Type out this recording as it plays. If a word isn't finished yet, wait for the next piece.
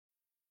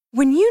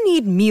When you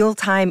need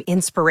mealtime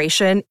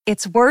inspiration,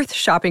 it's worth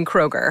shopping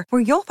Kroger,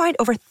 where you'll find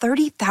over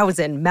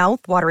 30,000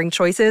 mouth-watering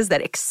choices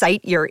that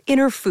excite your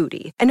inner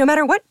foodie. And no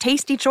matter what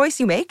tasty choice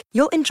you make,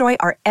 you'll enjoy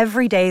our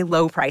everyday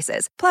low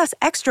prices, plus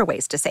extra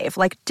ways to save,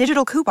 like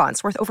digital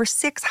coupons worth over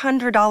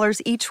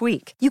 $600 each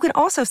week. You can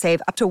also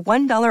save up to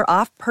 $1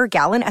 off per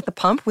gallon at the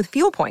pump with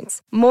fuel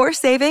points. More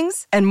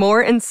savings and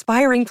more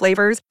inspiring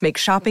flavors make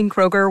shopping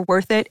Kroger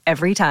worth it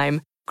every time.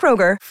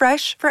 Kroger,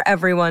 fresh for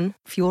everyone.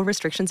 Fuel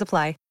restrictions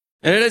apply.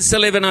 And it is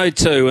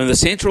 11:02, and the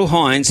Central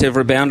Hinds have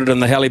rebounded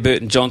in the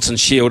Hallyburton Johnson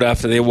Shield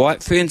after their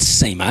White Fern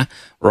seamer,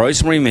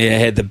 Rosemary Mair,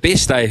 had the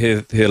best day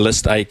of her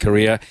List A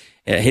career,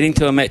 heading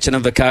to a match in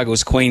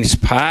Invercargill's Queen's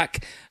Park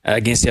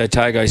against the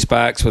Otago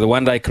Sparks with a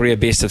one-day career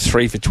best of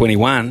 3 for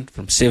 21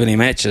 from 70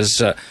 matches.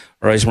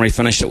 Rosemary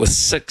finished it with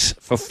 6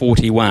 for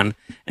 41,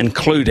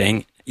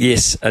 including,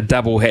 yes, a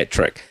double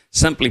hat-trick.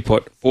 Simply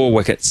put, 4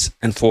 wickets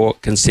and 4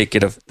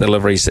 consecutive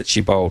deliveries that she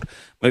bowled.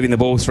 Moving the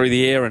ball through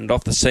the air and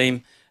off the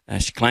seam,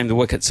 she claimed the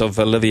wickets of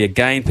Olivia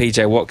Gain,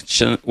 PJ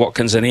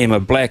Watkins and Emma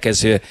Black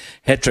as her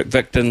hat-trick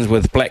victims,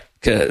 with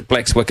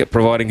Black's wicket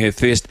providing her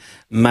first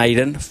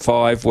maiden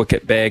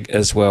 5-wicket bag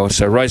as well.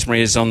 So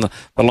Rosemary is on the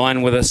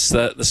line with us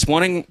this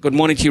morning. Good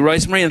morning to you,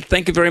 Rosemary, and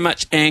thank you very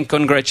much and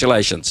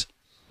congratulations.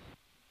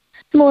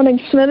 Morning,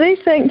 Smithy.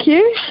 Thank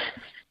you.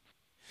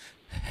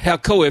 How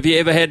cool. Have you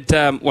ever had,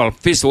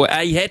 first of all,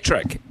 a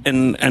hat-trick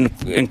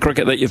in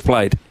cricket that you've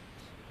played?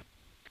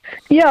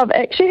 Yeah, I've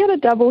actually had a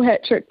double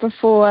hat-trick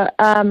before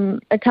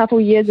a couple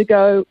of years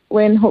ago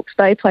when Hawke's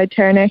Bay played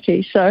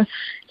Taranaki. So,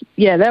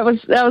 yeah, that was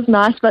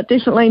nice, but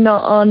definitely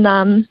not on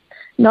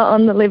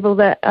the level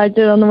that I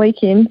did on the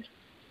weekend.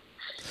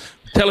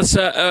 Tell us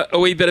a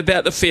wee bit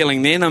about the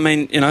feeling then. I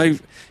mean,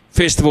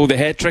 first of all, the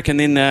hat-trick and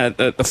then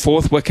the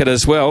 4th wicket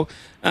as well.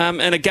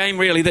 And a game,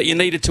 really, that you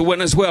needed to win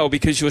as well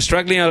because you were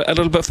struggling a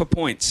little bit for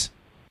points.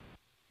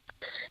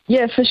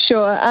 Yeah, for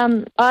sure.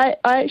 I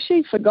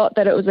actually forgot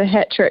that it was a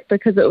hat-trick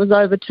because it was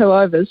over 2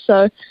 overs.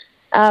 So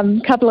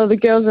a couple of the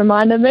girls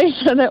reminded me,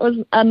 so that was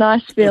a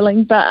nice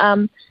feeling. But,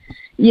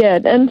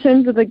 in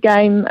terms of the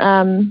game,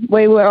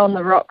 we were on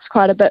the rocks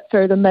quite a bit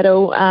through the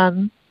middle.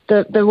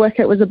 The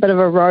wicket was a bit of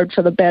a road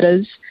for the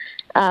batters.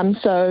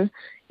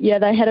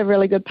 They had a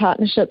really good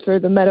partnership through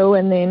the middle,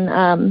 and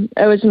then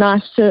it was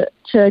nice to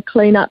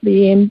clean up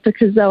the end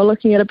because they were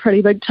looking at a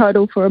pretty big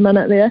total for a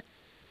minute there.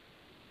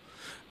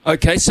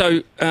 Okay,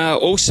 so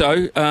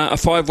also a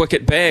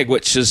 5-wicket bag,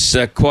 which is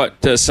quite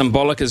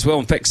symbolic as well.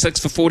 In fact, 6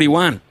 for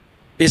 41.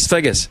 Best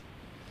figures.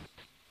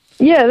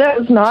 Yeah, that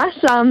was nice.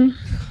 I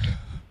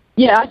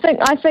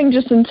think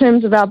just in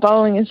terms of our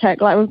bowling attack,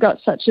 like we've got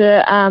such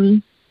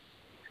a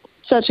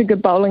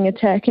good bowling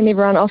attack, and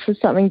everyone offers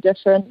something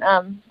different.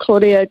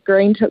 Claudia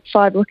Green took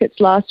 5 wickets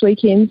last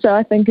weekend, so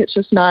I think it's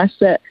just nice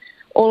that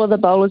all of the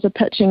bowlers are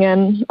pitching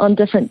in on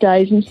different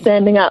days and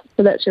standing up.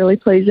 So that's really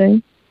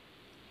pleasing.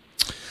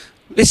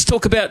 Let's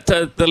talk about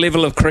the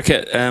level of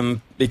cricket,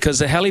 because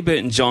the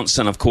Hallyburton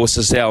Johnstone, of course,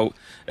 is our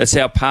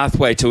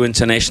pathway to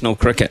international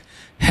cricket.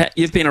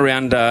 You've been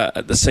around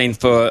the scene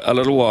for a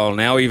little while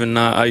now, even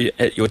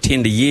at your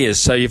tender years,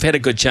 so you've had a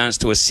good chance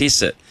to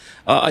assess it.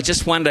 I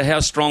just wonder, how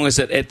strong is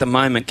it at the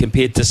moment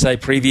compared to, say,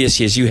 previous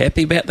years? You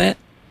happy about that?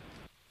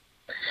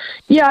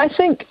 Yeah, I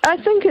think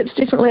it's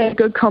definitely a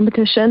good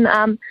competition.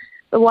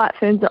 The White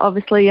Ferns are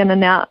obviously in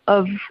and out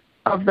of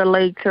the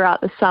league throughout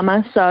the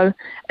summer, so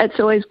it's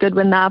always good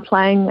when they're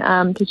playing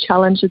to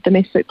challenge the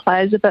domestic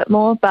players a bit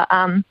more. But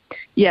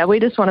we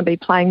just want to be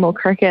playing more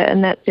cricket,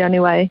 and that's the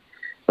only way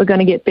we're going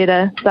to get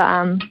better.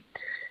 But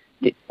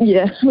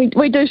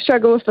we do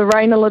struggle with the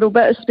rain a little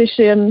bit,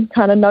 especially in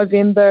kind of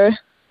November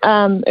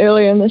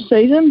earlier in the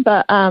season.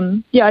 But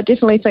I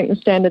definitely think the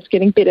standard's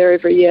getting better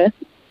every year.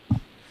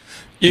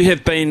 You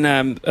have been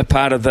a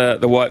part of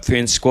the White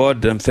Fern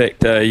squad. In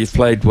fact, you've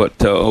played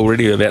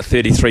already about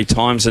 33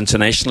 times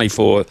internationally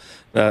for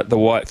the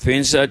White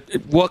Ferns.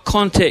 What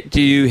contact do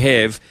you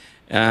have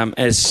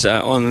as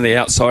on the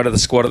outside of the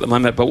squad at the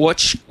moment? But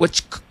which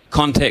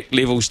contact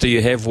levels do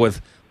you have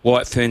with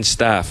White Fern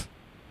staff?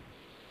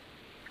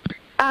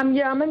 I'm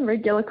in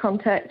regular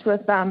contact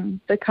with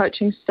the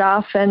coaching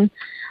staff, and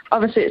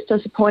obviously it's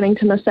disappointing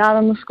to miss out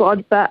on the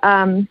squad, but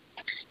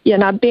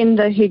Ben,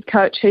 the head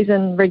coach, he's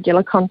in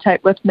regular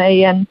contact with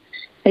me, and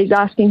he's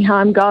asking how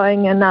I'm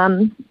going,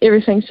 and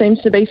everything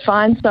seems to be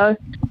fine. So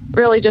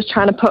really just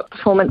trying to put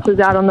performances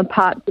out on the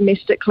park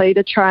domestically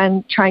to try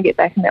and get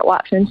back in that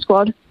White Fern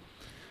squad.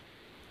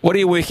 What are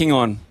you working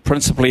on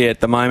principally at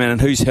the moment,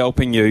 and who's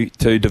helping you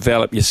to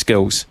develop your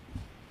skills?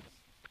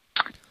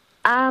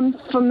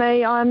 For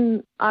me,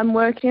 I'm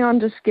working on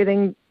just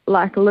getting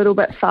like a little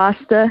bit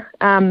faster,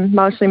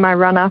 mostly my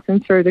run up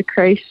and through the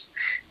crease.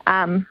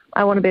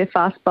 I want to be a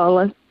fast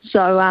bowler.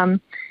 So,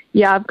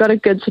 I've got a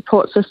good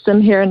support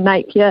system here in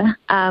Napier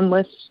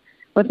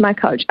with my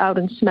coach,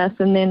 Alden Smith,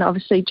 and then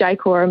obviously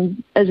Jake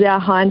Oram is our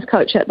Hinds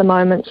coach at the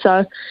moment.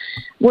 So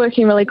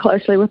working really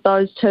closely with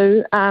those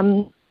two,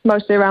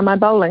 mostly around my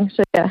bowling.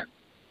 So, yeah.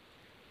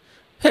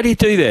 How do you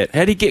do that?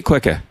 How do you get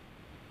quicker?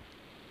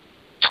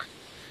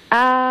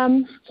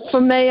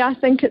 For me, I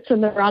think it's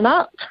in the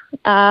run-up.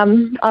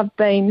 I've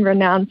been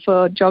renowned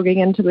for jogging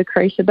into the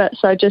crease a bit,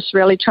 so just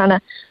really trying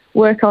to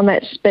work on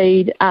that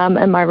speed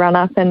in my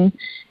run-up and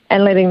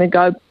letting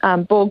the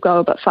ball go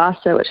a bit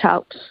faster, which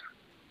helps.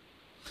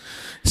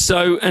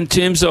 So in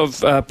terms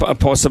of a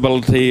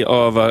possibility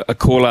of a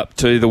call-up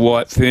to the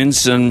White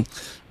Ferns, and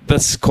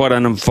this is quite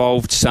an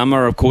involved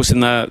summer, of course,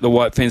 and the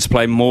White Ferns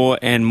play more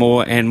and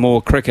more and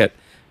more cricket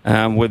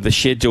with the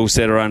schedules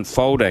that are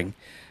unfolding.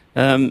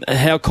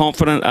 How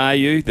confident are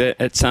you that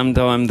at some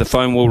time the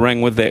phone will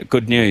ring with that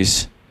good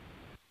news?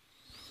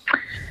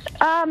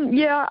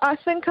 Yeah, I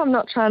think I'm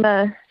not try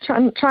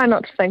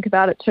not to think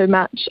about it too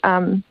much.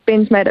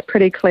 Ben's made it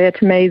pretty clear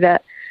to me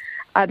that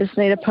I just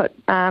need to put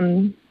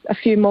a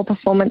few more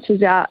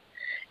performances out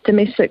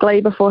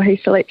domestically before he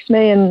selects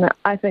me, and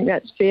I think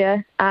that's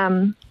fair.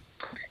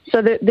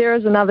 So there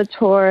is another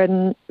tour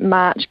in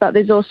March, but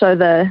there's also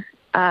the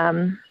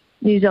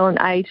New Zealand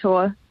A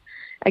tour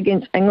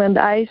against England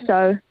A.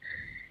 So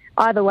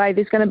either way,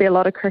 there's going to be a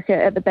lot of cricket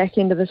at the back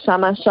end of the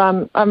summer.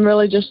 So I'm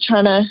really just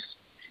trying to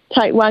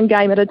take one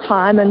game at a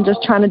time and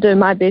just trying to do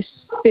my best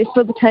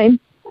for the team.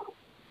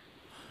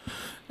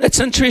 It's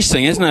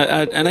interesting, isn't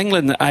it? An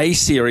England A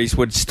series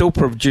would still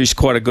produce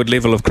quite a good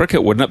level of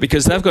cricket, wouldn't it?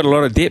 Because they've got a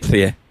lot of depth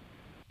there.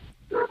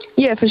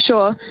 Yeah, for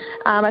sure.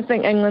 I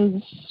think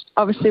England's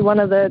obviously one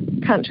of the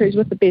countries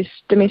with the best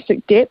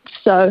domestic depth.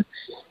 So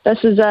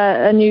this is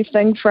a new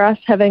thing for us,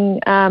 having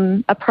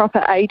a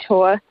proper A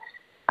tour.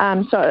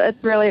 So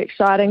it's really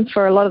exciting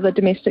for a lot of the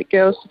domestic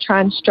girls to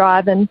try and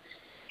strive and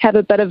have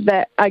a bit of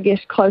that, I guess,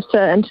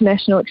 closer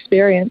international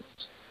experience.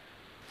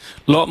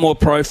 A lot more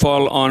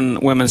profile on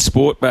women's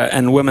sport,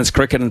 and women's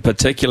cricket in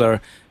particular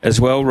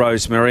as well,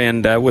 Rosemary,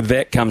 and with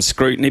that comes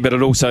scrutiny, but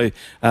it also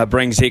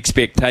brings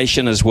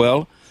expectation as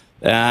well,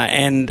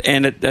 and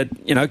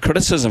it,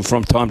 criticism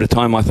from time to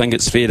time, I think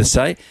it's fair to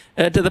say.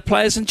 Do the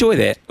players enjoy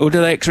that, or do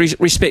they actually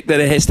respect that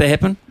it has to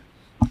happen?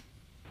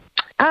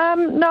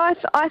 No,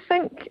 I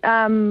think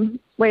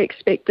we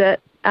expect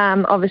it.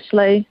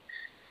 Obviously,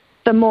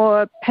 the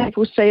more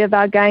people see of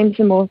our games,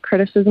 the more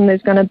criticism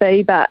there's going to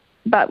be, but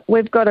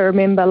we've got to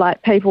remember,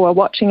 like, people are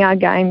watching our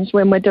games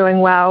when we're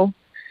doing well.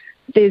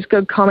 There's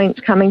good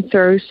comments coming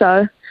through,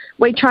 so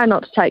we try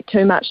not to take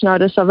too much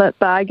notice of it,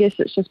 but I guess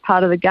it's just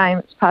part of the game.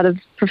 It's part of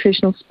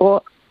professional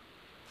sport.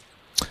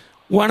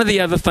 One of the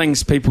other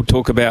things people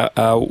talk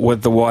about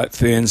with the White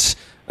Ferns,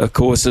 of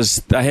course, is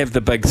they have the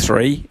big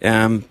three,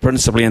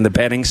 principally in the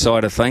batting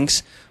side of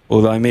things,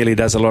 although Amelia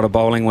does a lot of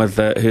bowling with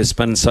her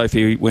spin.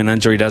 Sophie, when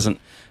injury doesn't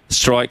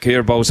strike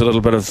her, bowls a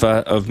little bit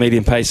of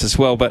medium pace as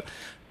well, but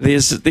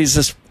there's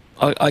this,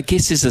 I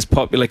guess there's this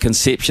popular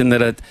conception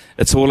that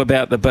it's all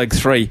about the big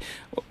three.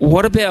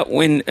 What about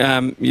when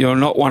you're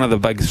not one of the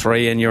big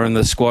three and you're in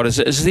the squad?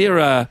 Is there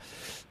a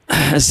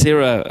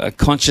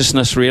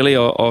consciousness really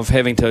of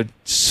having to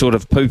sort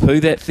of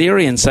poo-poo that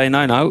theory and say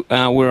no,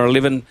 we're an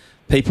 11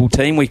 people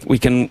team, we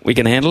can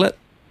handle it?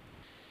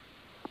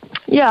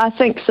 Yeah, I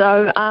think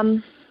so.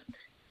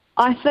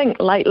 I think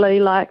lately,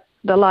 like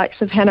the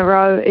likes of Hannah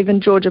Rowe,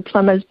 even Georgia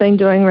Plummer's been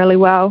doing really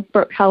well,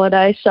 Brooke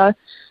Halliday, so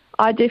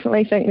I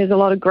definitely think there's a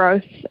lot of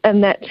growth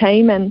in that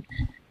team, and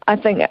I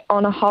think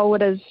on a whole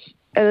it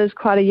is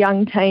quite a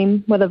young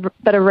team with a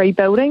bit of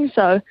rebuilding.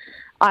 So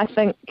I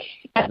think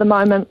at the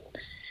moment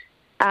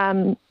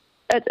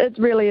it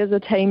really is a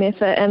team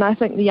effort, and I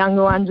think the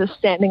younger ones are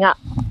standing up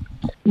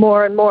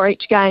more and more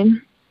each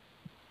game.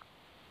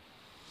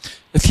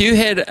 If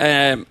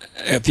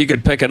you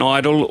could pick an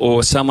idol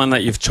or someone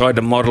that you've tried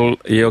to model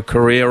your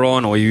career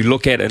on, or you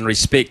look at and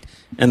respect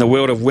in the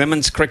world of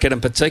women's cricket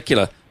in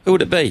particular, who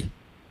would it be?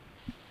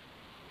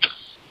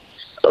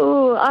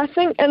 Oh, I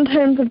think in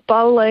terms of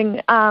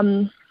bowling,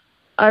 I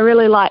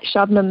really like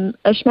Shabnam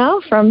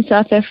Ismail from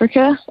South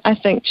Africa. I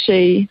think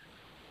she's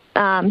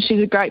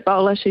a great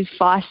bowler. She's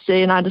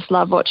feisty, and I just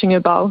love watching her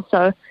bowl.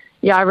 So,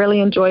 yeah, I really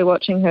enjoy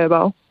watching her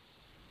bowl.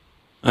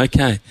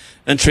 Okay,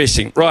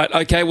 interesting. Right,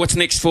 okay, what's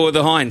next for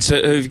the Hinds? Who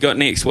have you got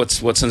next?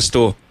 What's in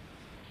store?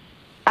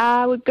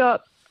 We've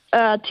got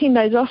 10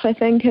 days off, I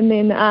think, and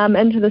then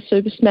into the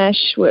Super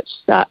Smash, which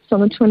starts on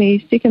the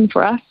 22nd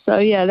for us. So,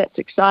 yeah, that's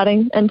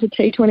exciting, into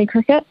T20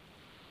 cricket.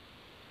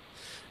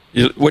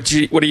 What do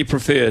you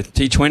prefer,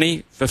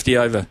 T20, 50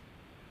 over?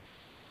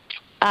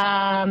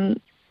 I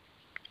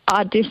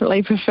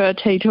definitely prefer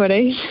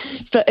T20.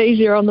 It's a bit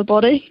easier on the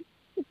body.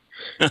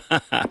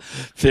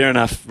 Fair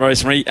enough,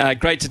 Rosemary.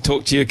 Great to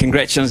talk to you.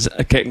 Congratulations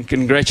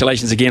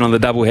again on the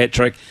double hat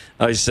trick.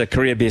 Those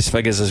career best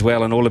figures as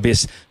well, and all the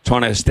best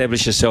trying to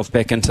establish yourself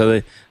back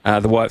into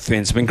the White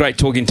Ferns. It's been great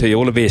talking to you.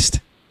 All the best.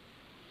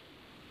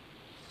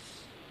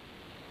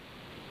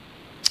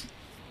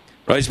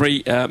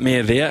 Rosemary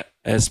Mair there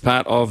as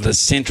part of the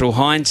Central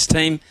Hinds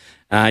team.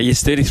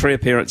 Yes, 33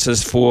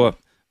 appearances for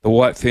the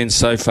White Ferns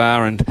so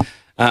far, and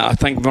I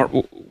think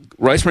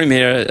Rosemary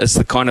Mair is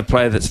the kind of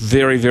player that's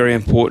very, very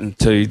important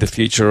to the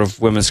future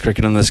of women's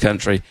cricket in this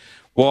country.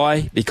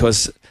 Why?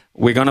 Because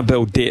we're going to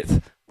build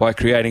depth by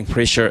creating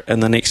pressure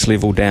in the next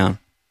level down.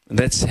 And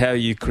that's how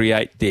you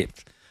create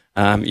depth.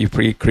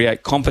 You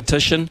create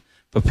competition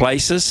for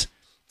places,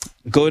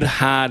 good,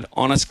 hard,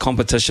 honest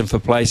competition for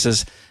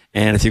places.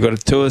 And if you've got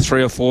 2 or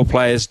 3 or 4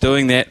 players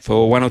doing that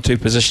for 1 or 2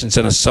 positions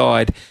in a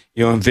side,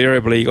 you're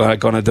invariably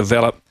going to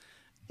develop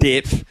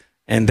depth,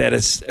 and that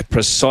is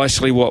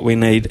precisely what we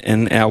need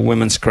in our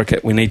women's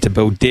cricket. We need to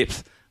build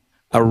depth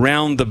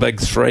around the big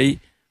 3,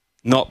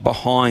 not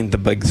behind the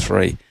big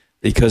 3,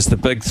 because the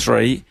big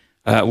 3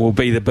 will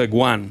be the big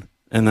 1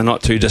 in the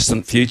not too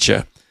distant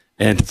future.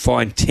 And to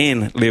find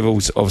 10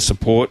 levels of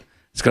support,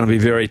 it's going to be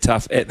very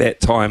tough at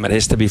that time. It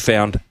has to be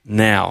found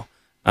now.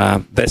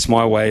 That's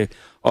my way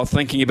of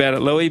thinking about it,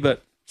 Louis.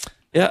 But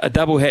yeah, a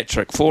double hat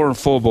trick, 4 and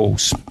 4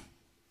 balls.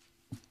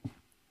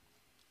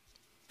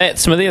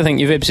 Smithy, I think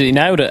you've absolutely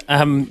nailed it.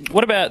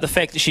 What about the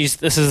fact that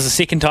this is the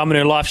second time in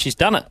her life she's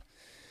done it?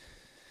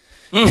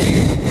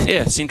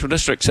 Yeah, Central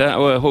Districts,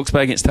 Hawke's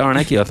Bay against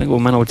Taranaki, I think, or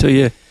Manawatu,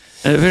 yeah.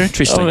 Very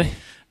interesting.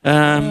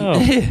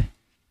 Yeah.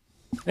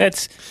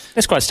 That's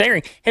quite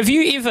staggering. Have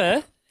you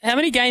ever, how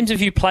many games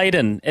have you played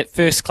in at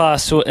first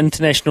class or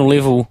international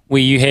level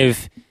where you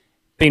have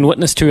been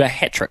witness to a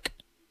hat trick?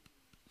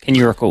 Can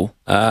you recall?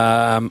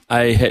 A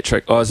hat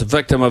trick. I was a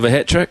victim of a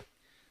hat trick.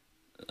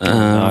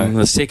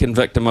 The second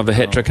victim of a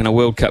hat trick in a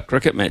World Cup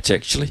cricket match,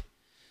 actually.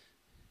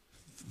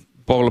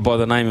 Bowler by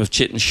the name of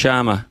Chetan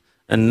Sharma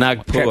in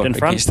Nagpur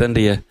against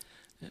India.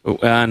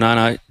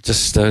 No,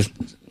 just,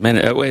 man,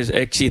 it was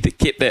actually, it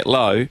kept that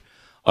low.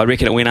 I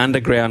reckon it went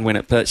underground when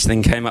it pitched,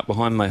 then came up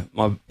behind my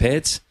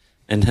pads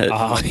and hit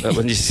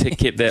when you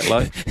kept that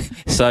low.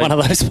 So one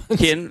of those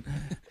ones.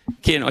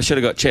 Ken, I should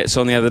have got Chats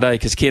on the other day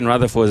because Ken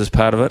Rutherford was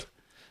part of it.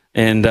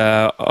 And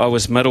I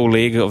was middle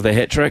leg of the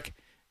hat trick,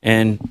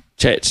 and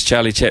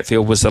Charlie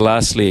Chatfield was the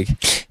last leg.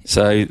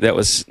 So that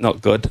was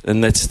not good.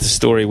 And that's the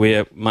story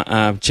where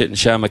Chetan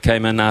Sharma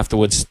came in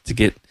afterwards to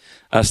get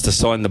us to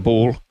sign the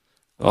ball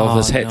of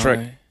his hat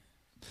trick.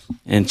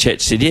 And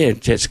Chat said, yeah,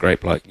 Chat's a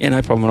great bloke. Yeah,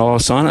 no problem, I'll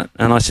sign it.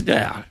 And I said,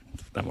 yeah,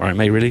 don't worry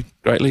me really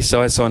greatly.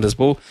 So I signed his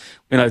ball.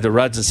 Went over to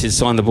Ruds and said,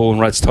 sign the ball, and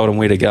Ruds told him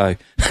where to go.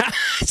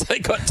 So he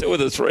got 2 of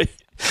the 3.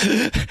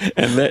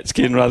 And that's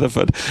Ken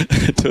Rutherford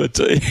to a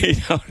T. He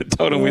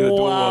told him where the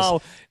door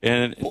was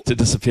and to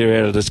disappear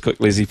out of it as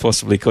quickly as he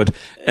possibly could.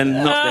 And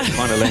not that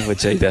kind of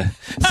language either.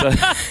 So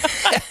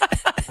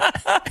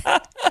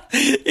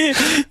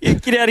yeah,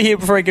 get out of here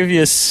before I give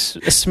you a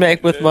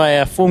smack with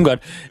my form guard.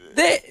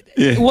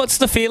 What's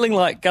the feeling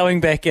like going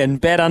back in,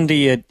 bat under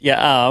your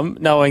arm,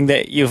 knowing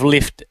that you've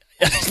left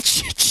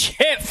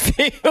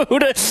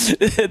Chatfield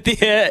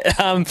there?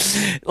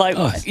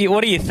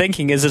 What are you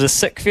thinking? Is it a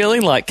sick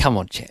feeling? Like, come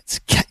on,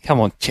 Chats.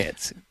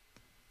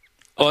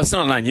 Oh, it's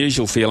not an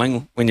unusual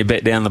feeling when you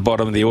bat down the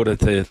bottom of the order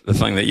to the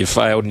thing that you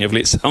failed and you've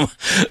let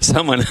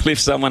someone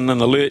in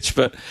the lurch,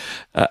 but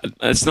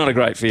it's not a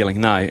great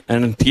feeling, no.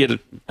 And to get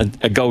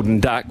a golden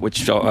duck,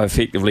 which I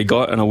effectively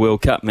got in a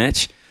World Cup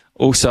match,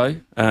 also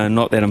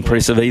not that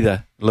impressive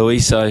either, Louis.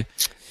 So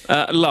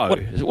low.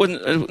 It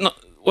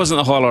wasn't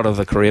the highlight of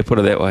the career, put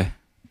it that way.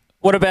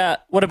 What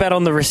about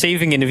on the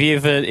receiving end? Have you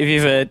ever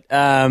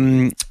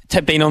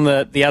been on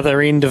the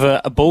other end of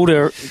a ball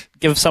to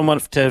give someone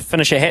to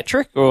finish a hat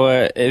trick,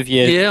 or have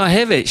you? Yeah, I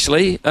have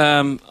actually.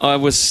 I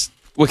was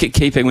wicket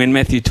keeping when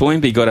Matthew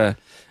Toynbee got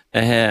a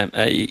hat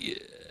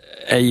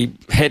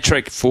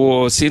trick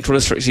for Central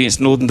Districts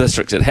against Northern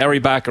Districts at Harry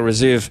Barker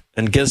Reserve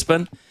in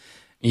Gisborne.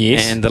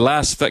 Yes, and the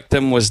last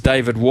victim was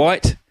David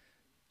White,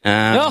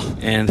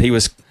 and he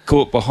was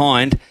caught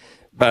behind,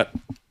 but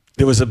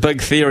there was a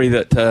big theory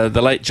that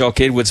the late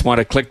Jock Edwards might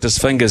have clicked his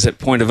fingers at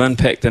point of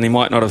impact and he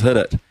might not have hit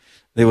it.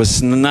 There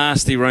was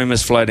nasty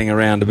rumours floating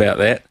around about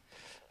that,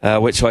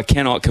 which I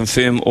cannot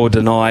confirm or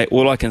deny.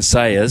 All I can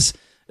say is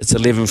it's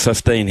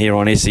 11:15 here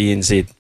on SENZ.